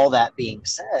all that being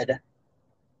said,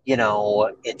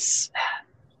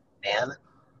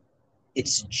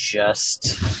 it's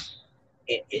just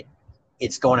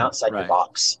it's going outside your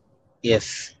box.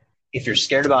 If you're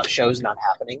scared about shows not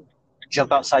happening,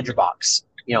 jump outside your box.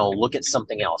 Look at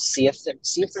something else. See if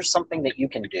there's something that you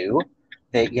can do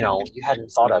that you hadn't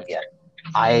thought of yet.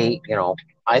 I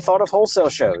thought of wholesale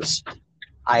shows.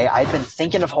 I've been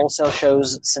thinking of wholesale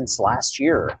shows since last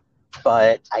year,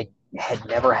 but I had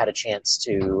never had a chance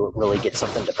to really get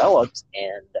something developed.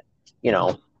 And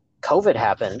COVID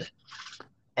happened,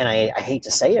 and I hate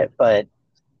to say it, but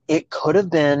it could have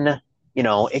been a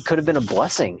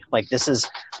blessing. Like this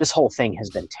whole thing has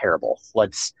been terrible.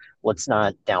 Let's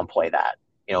not downplay that.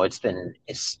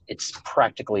 It's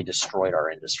practically destroyed our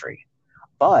industry.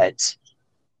 But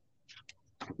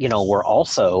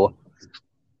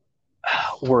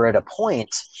we're at a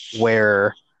point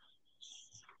where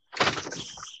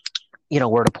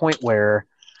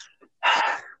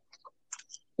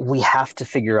we have to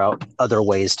figure out other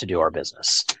ways to do our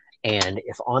business. And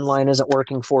if online isn't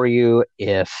working for you,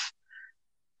 if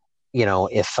your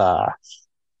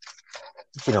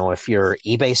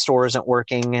eBay store isn't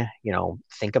working,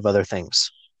 think of other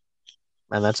things.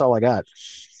 And that's all I got.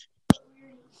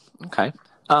 Okay.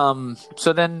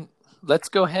 So then let's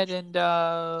go ahead and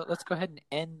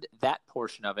end that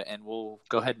portion of it, and we'll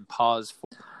go ahead and pause.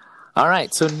 All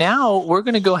right. So now we're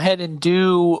going to go ahead and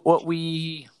do what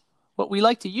we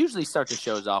like to usually start the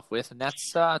shows off with, and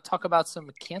that's talk about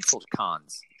some canceled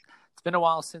cons. It's been a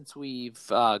while since we've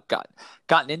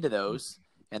gotten into those,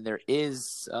 and there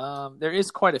is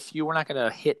quite a few. We're not going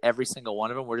to hit every single one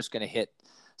of them. We're just going to hit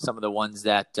some of the ones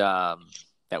that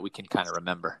we can kind of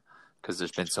remember, because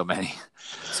there's been so many.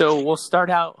 So we'll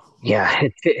start out. Yeah,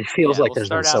 it feels like there's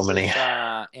been so many.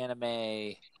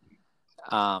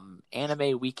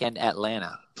 Anime Weekend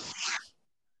Atlanta.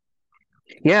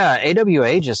 Yeah,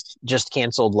 AWA just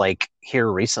canceled like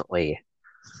here recently.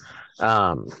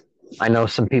 I know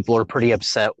some people are pretty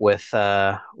upset with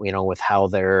with how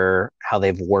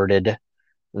they've worded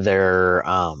their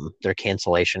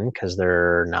cancellation, because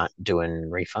they're not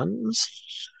doing refunds.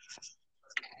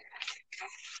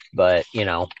 But it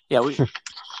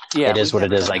is what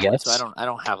it is, I guess. So I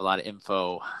don't have a lot of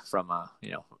info from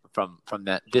from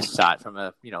this side, from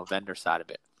a vendor side of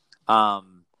it.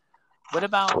 What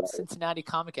about Cincinnati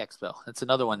Comic Expo? That's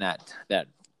another one that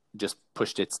just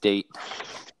pushed its date.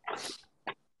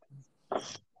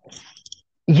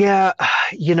 Yeah,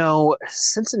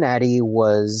 Cincinnati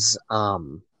was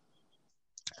one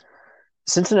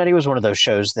of those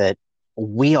shows that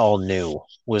we all knew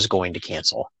was going to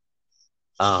cancel.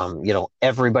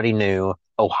 Everybody knew.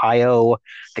 Ohio,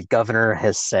 the governor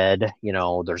has said,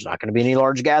 there's not going to be any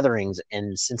large gatherings,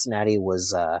 and Cincinnati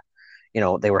was,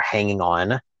 they were hanging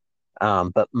on.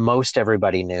 But most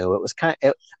everybody knew it was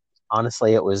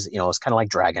honestly, it was kind of like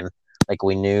Dragon. Like,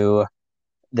 we knew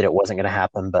that it wasn't going to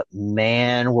happen, but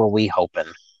man, were we hoping.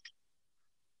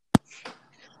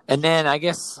 And then I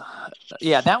guess,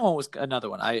 that one was another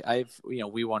one.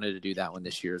 We wanted to do that one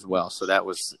this year as well. So that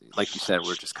was, like you said,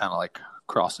 we're just kind of like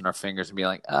crossing our fingers and being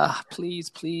like,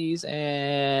 please,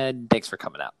 and thanks for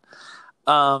coming out.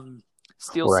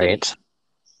 Steel right. City.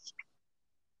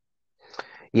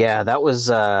 Yeah, that was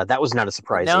not a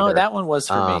surprise. No, either. That one was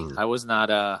for me. I was not.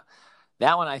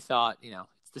 That one I thought,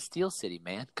 it's the Steel City,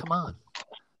 man. Come on.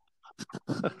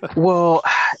 Well,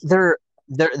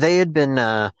 they had been,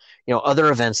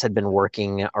 other events had been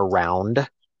working around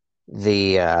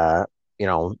the,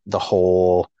 the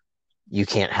whole you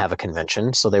can't have a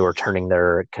convention. So they were turning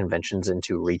their conventions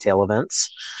into retail events.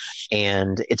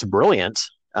 And it's brilliant.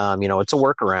 It's a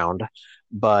workaround,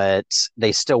 but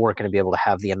they still weren't going to be able to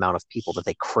have the amount of people that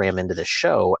they cram into this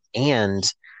show and,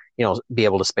 be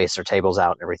able to space their tables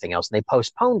out and everything else. And they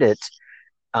postponed it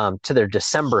to their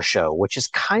December show, which is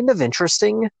kind of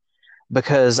interesting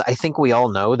because I think we all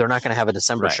know they're not going to have a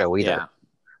December show either.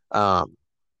 Yeah.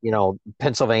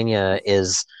 Pennsylvania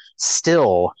is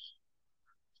still,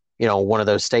 one of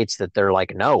those states that they're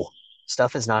like, no,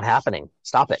 stuff is not happening.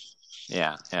 Stop it.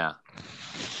 Yeah.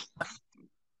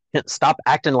 Stop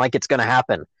acting like it's going to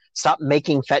happen. Stop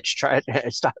making fetch.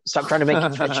 Stop trying to make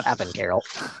fetch happen,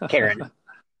 Karen.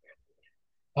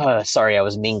 Sorry, I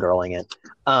was mean girling it.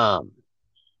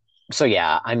 So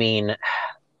yeah, I mean,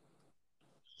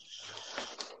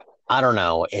 I don't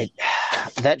know.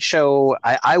 That show,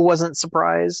 I wasn't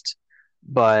surprised,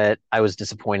 but I was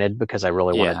disappointed because I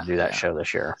really wanted to do that show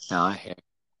this year. No, I hear.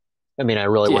 I mean, I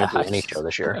really wanted to do any show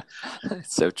this year.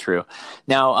 So true.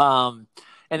 Now,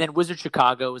 and then Wizard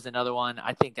Chicago was another one.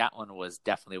 I think that one was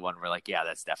definitely one where like, yeah,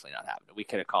 that's definitely not happening. We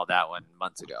could have called that one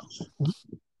months ago.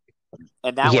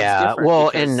 And that one's different.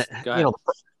 Well, because,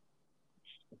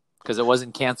 because it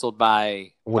wasn't canceled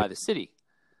by the city.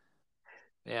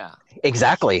 Yeah,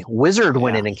 exactly. Wizard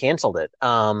went in and canceled it.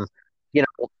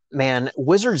 Man,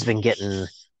 Wizard's been getting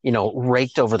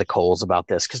raked over the coals about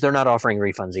this because they're not offering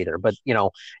refunds either. But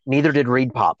neither did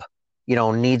Reed Pop.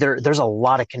 There's a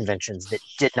lot of conventions that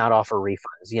did not offer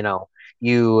refunds.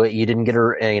 You didn't get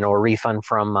a refund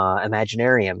from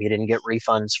Imaginarium. You didn't get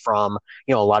refunds from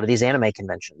a lot of these anime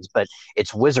conventions. But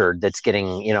it's Wizard that's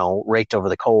getting raked over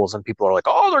the coals, and people are like,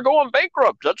 oh, they're going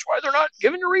bankrupt. That's why they're not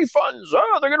giving you refunds.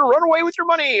 Oh, they're going to run away with your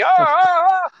money.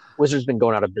 Wizard's been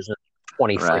going out of business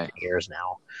 20 freaking years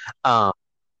now.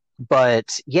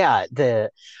 But yeah,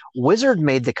 the Wizard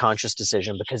made the conscious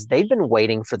decision because they've been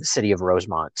waiting for the city of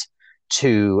Rosemont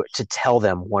to tell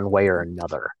them one way or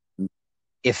another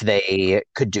if they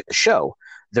could do the show.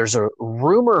 There's a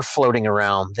rumor floating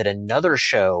around that another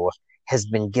show has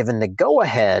been given the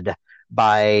go-ahead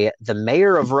by the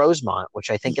mayor of Rosemont,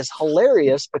 which I think is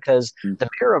hilarious because the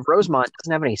mayor of Rosemont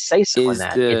doesn't have any say-so in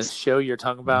that. Is the show you're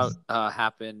talking about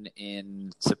happen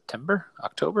in September,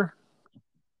 October?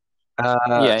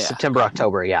 September,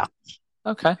 October, yeah.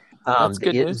 Okay. That's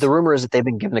good news. The rumor is that they've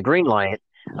been given the green light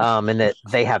and that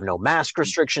they have no mask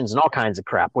restrictions and all kinds of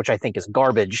crap, which I think is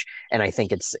garbage, and I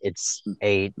think it's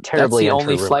a terribly That's the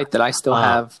only rumor. Flight that I still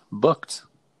have booked.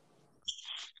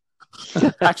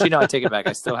 Actually, no, I take it back.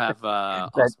 I still have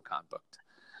AwesomeCon booked.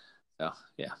 So,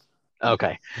 yeah.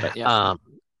 Okay. But, yeah.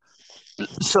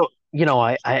 So,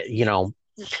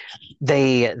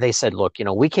 they said, look,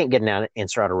 we can't get an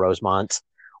answer out of Rosemont.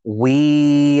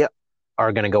 We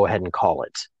are going to go ahead and call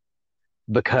it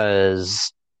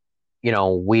because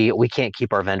we can't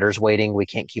keep our vendors waiting. We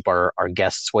can't keep our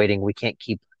guests waiting. We can't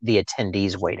keep the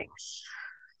attendees waiting.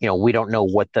 We don't know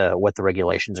what the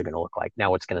regulations are going to look like.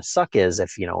 Now, what's going to suck is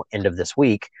if, end of this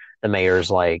week, the mayor's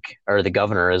like, or the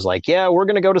governor is like, yeah, we're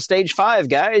going to go to stage 5,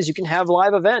 guys. You can have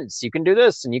live events. You can do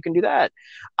this and you can do that.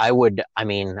 I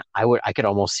could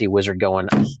almost see Wizard going,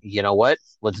 you know what?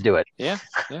 Let's do it. Yeah.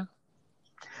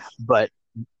 But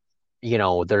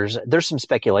there's some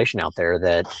speculation out there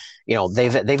that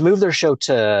they've moved their show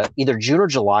to either June or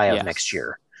July of next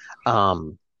year,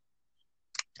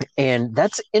 and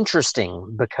that's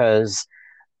interesting because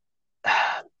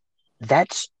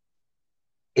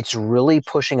it's really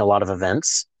pushing a lot of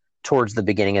events towards the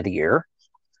beginning of the year.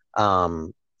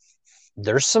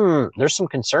 There's some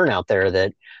concern out there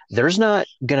that there's not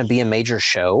going to be a major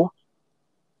show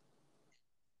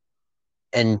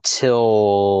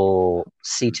until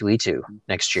C2E2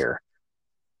 next year.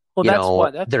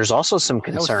 Well, there's also some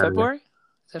concern. February?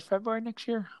 Is that February next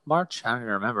year? March? I don't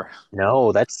even remember.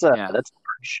 No, that's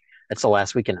March. That's the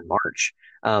last weekend in March.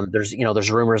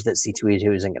 There's rumors that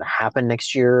C2E2 isn't going to happen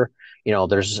next year.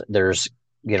 There's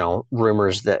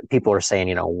rumors that people are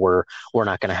saying, we're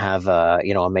not going to have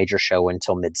a major show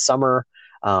until midsummer.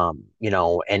 And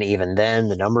even then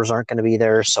the numbers aren't going to be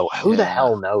there. So who the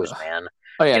hell knows, man?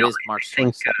 Oh yeah, it is March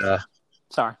 26th.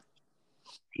 Sorry.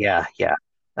 Yeah.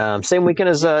 Same weekend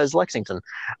as Lexington.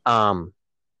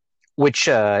 Which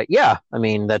it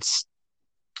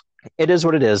is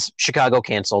what it is. Chicago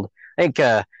canceled. I think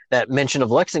that mention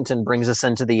of Lexington brings us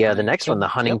into the next one, the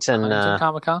Huntington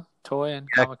Comic-Con, Toy and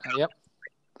Comic-Con. Yep.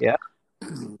 Yeah.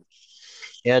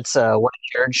 Yeah, it's one of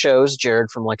Jared's shows. Jared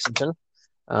from Lexington.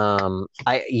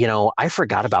 I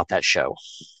forgot about that show.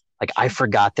 Like, I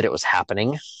forgot that it was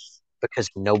happening because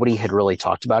nobody had really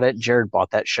talked about it. Jared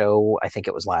bought that show, I think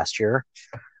it was last year.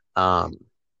 Um,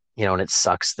 and it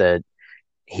sucks that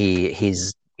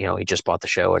he's he just bought the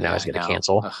show and now Yeah, he's I going to know.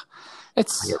 cancel. Ugh.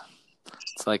 It's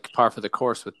like par for the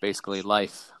course with basically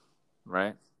life,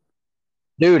 right?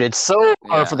 Dude, it's so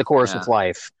par for Yeah, the course yeah. with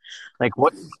life. Like,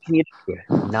 what can you do?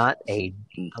 Not a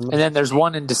And then there's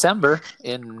one in December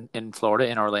in Florida,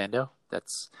 in Orlando.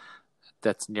 That's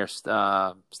near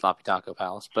Sloppy Taco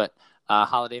Palace, but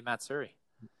Holiday Matsuri.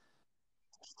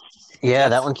 Yeah, that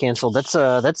That's one canceled. That's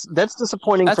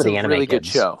disappointing for that's a the anime really good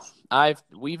kids. show.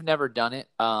 We've never done it.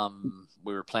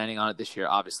 We were planning on it this year,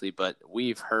 obviously, but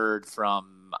we've heard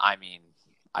from, I mean,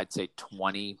 I'd say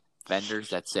 20 vendors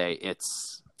that say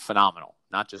it's phenomenal,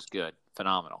 not just good,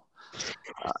 phenomenal.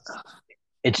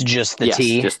 It's just the Yes,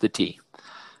 tea. just the tea.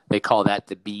 They call that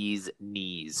the bee's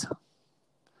knees.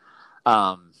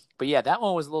 But yeah, that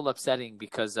one was a little upsetting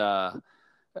because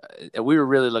we were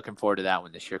really looking forward to that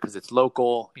one this year because it's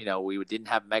local. We didn't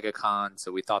have MegaCon,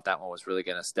 so we thought that one was really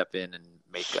going to step in and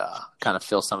make kind of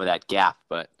fill some of that gap,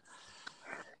 but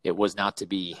it was not to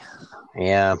be.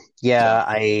 Yeah. So,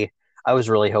 I was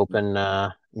really hoping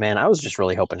man, I was just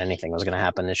really hoping anything was going to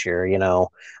happen this year.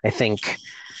 I think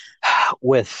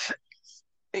with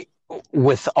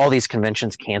all these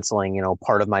conventions canceling,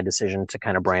 part of my decision to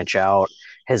kind of branch out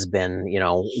has been,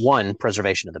 one,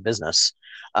 preservation of the business,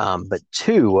 but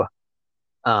two,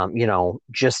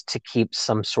 just to keep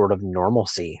some sort of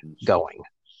normalcy going.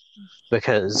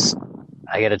 Because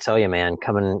I got to tell you, man,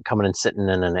 coming and sitting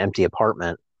in an empty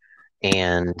apartment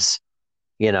and,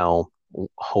 you know,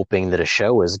 hoping that a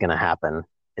show is going to happen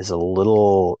is it's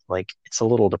a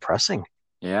little depressing.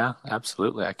 yeah,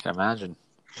 absolutely. I can imagine.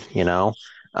 you know.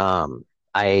 Um,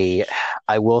 I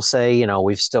will say,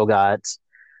 we've still got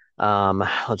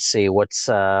let's see what's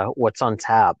on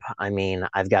tap. I mean,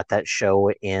 I've got that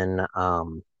show in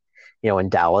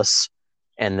Dallas,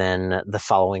 and then the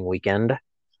following weekend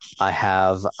I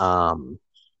have I'm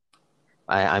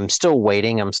still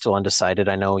waiting. I'm still undecided.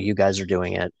 I know you guys are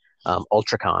doing it.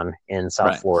 UltraCon in South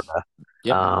Right. Florida.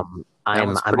 Yep. That I'm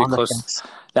one's I'm pretty on the close. fence.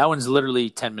 That one's literally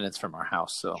 10 minutes from our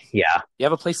house. So Yeah. you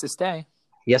have a place to stay.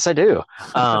 Yes, I do.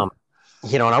 Um,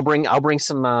 and I'll bring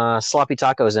some sloppy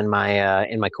tacos in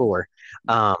my cooler.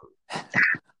 Um,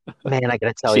 man, I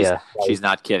gotta tell She's you, she's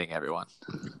not kidding, everyone.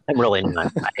 I'm really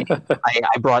not.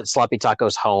 I brought sloppy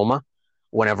tacos home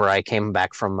whenever I came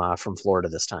back from Florida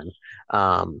this time,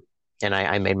 and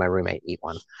I made my roommate eat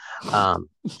one.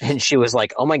 And she was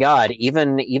like, "Oh my god,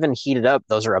 even heated up,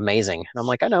 those are amazing." And I'm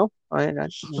like, "I know, I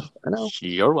know.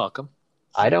 You're welcome.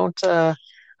 I don't,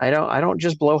 I don't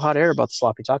just blow hot air about the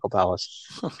sloppy taco palace."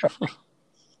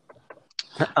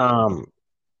 Um,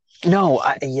 no,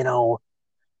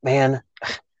 man,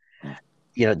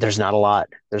 there's not a lot.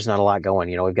 There's not a lot going.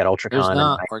 We've got There's UltraCon, and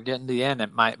not. We're getting to the end.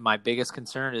 And my biggest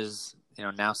concern is,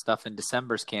 now stuff in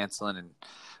December's canceling, and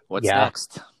what's yeah.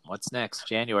 next? What's next?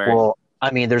 January. Well,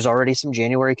 I mean, there's already some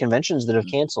January conventions that have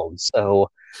canceled. So,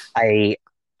 I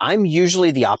I'm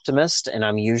usually the optimist, and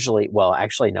well,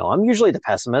 actually, no, I'm usually the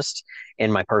pessimist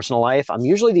in my personal life. I'm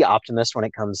usually the optimist when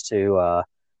it comes to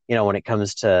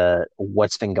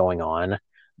what's been going on.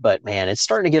 But man, it's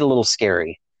starting to get a little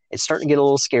scary. It's starting to get a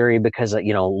little scary because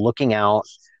looking out,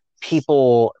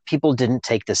 people didn't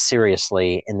take this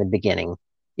seriously in the beginning.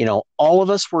 All of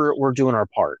us were doing our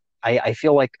part. I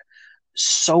feel like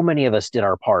so many of us did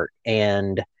our part,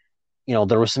 and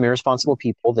there were some irresponsible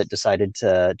people that decided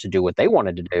to do what they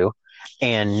wanted to do,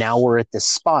 and now we're at this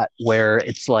spot where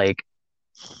it's like,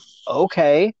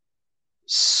 okay,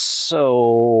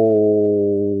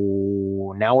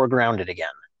 so now we're grounded again,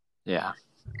 Yeah.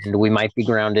 and we might be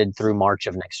grounded through March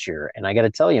of next year. And I got to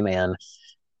tell you, man,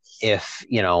 if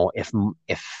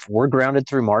we're grounded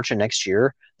through March of next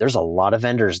year, there's a lot of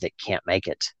vendors that can't make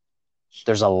it.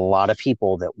 There's a lot of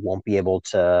people that won't be able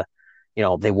to,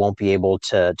 they won't be able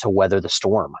to weather the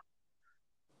storm.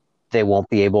 They won't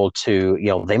be able to,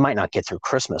 they might not get through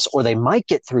Christmas, or they might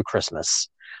get through Christmas.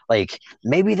 Like,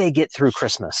 maybe they get through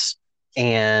Christmas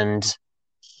and,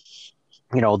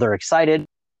 they're excited.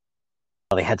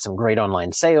 They had some great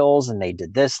online sales and they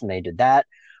did this and they did that.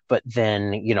 But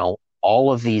then,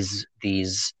 all of these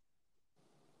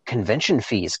convention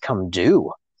fees come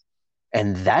due.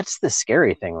 And that's the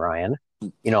scary thing, Ryan.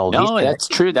 No, that's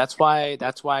true. That's why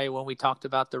when we talked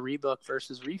about the rebook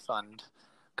versus refund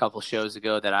a couple shows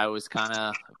ago, that I was kind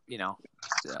of,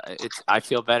 I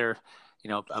feel better.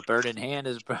 A bird in hand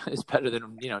is better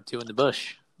than two in the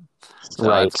bush. So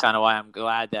right. That's kind of why I'm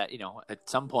glad that at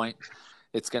some point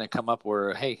it's going to come up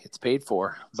where, hey, it's paid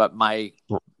for. But my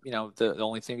the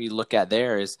only thing you look at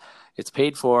there is it's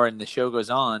paid for and the show goes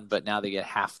on, but now they get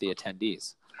half the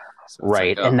attendees. So it's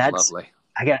Right. like, And oh, that's, lovely.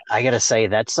 I gotta say,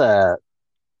 that's,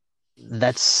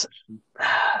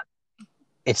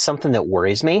 it's something that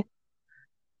worries me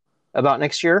about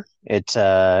next year.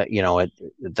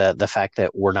 The fact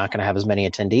that we're not going to have as many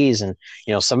attendees, and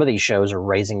some of these shows are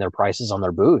raising their prices on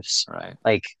their booths. Right.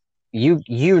 Like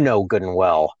you know good and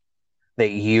well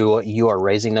that you are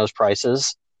raising those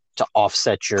prices to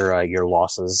offset your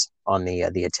losses on the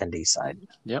attendee side.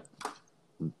 Yep.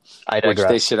 I Which digress.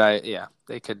 they should,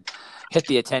 they could hit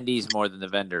the attendees more than the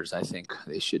vendors. I think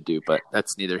they should do, but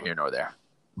that's neither here nor there.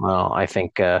 Well, I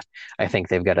think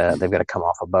they've got to come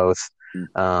off of both.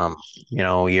 The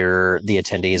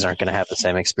attendees aren't going to have the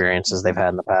same experience as they've had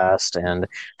in the past, and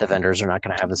the vendors are not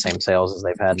going to have the same sales as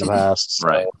they've had in the past. So.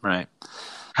 Right.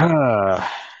 Uh,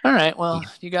 All right. Well,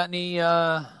 you got any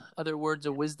other words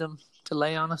of wisdom to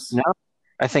lay on us? no,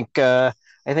 I think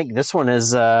this one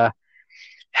is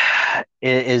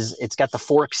it's got the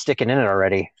fork sticking in it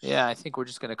already. Yeah, I think we're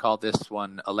just going to call this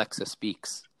one Alexa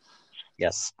Speaks.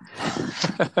 Yes.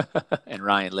 And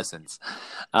Ryan listens.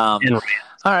 All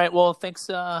right. Well, thanks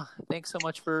so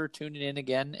much for tuning in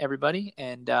again, everybody.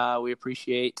 And we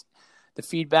appreciate the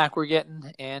feedback we're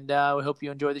getting. And we hope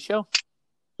you enjoy the show.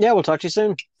 Yeah, we'll talk to you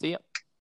soon. See ya.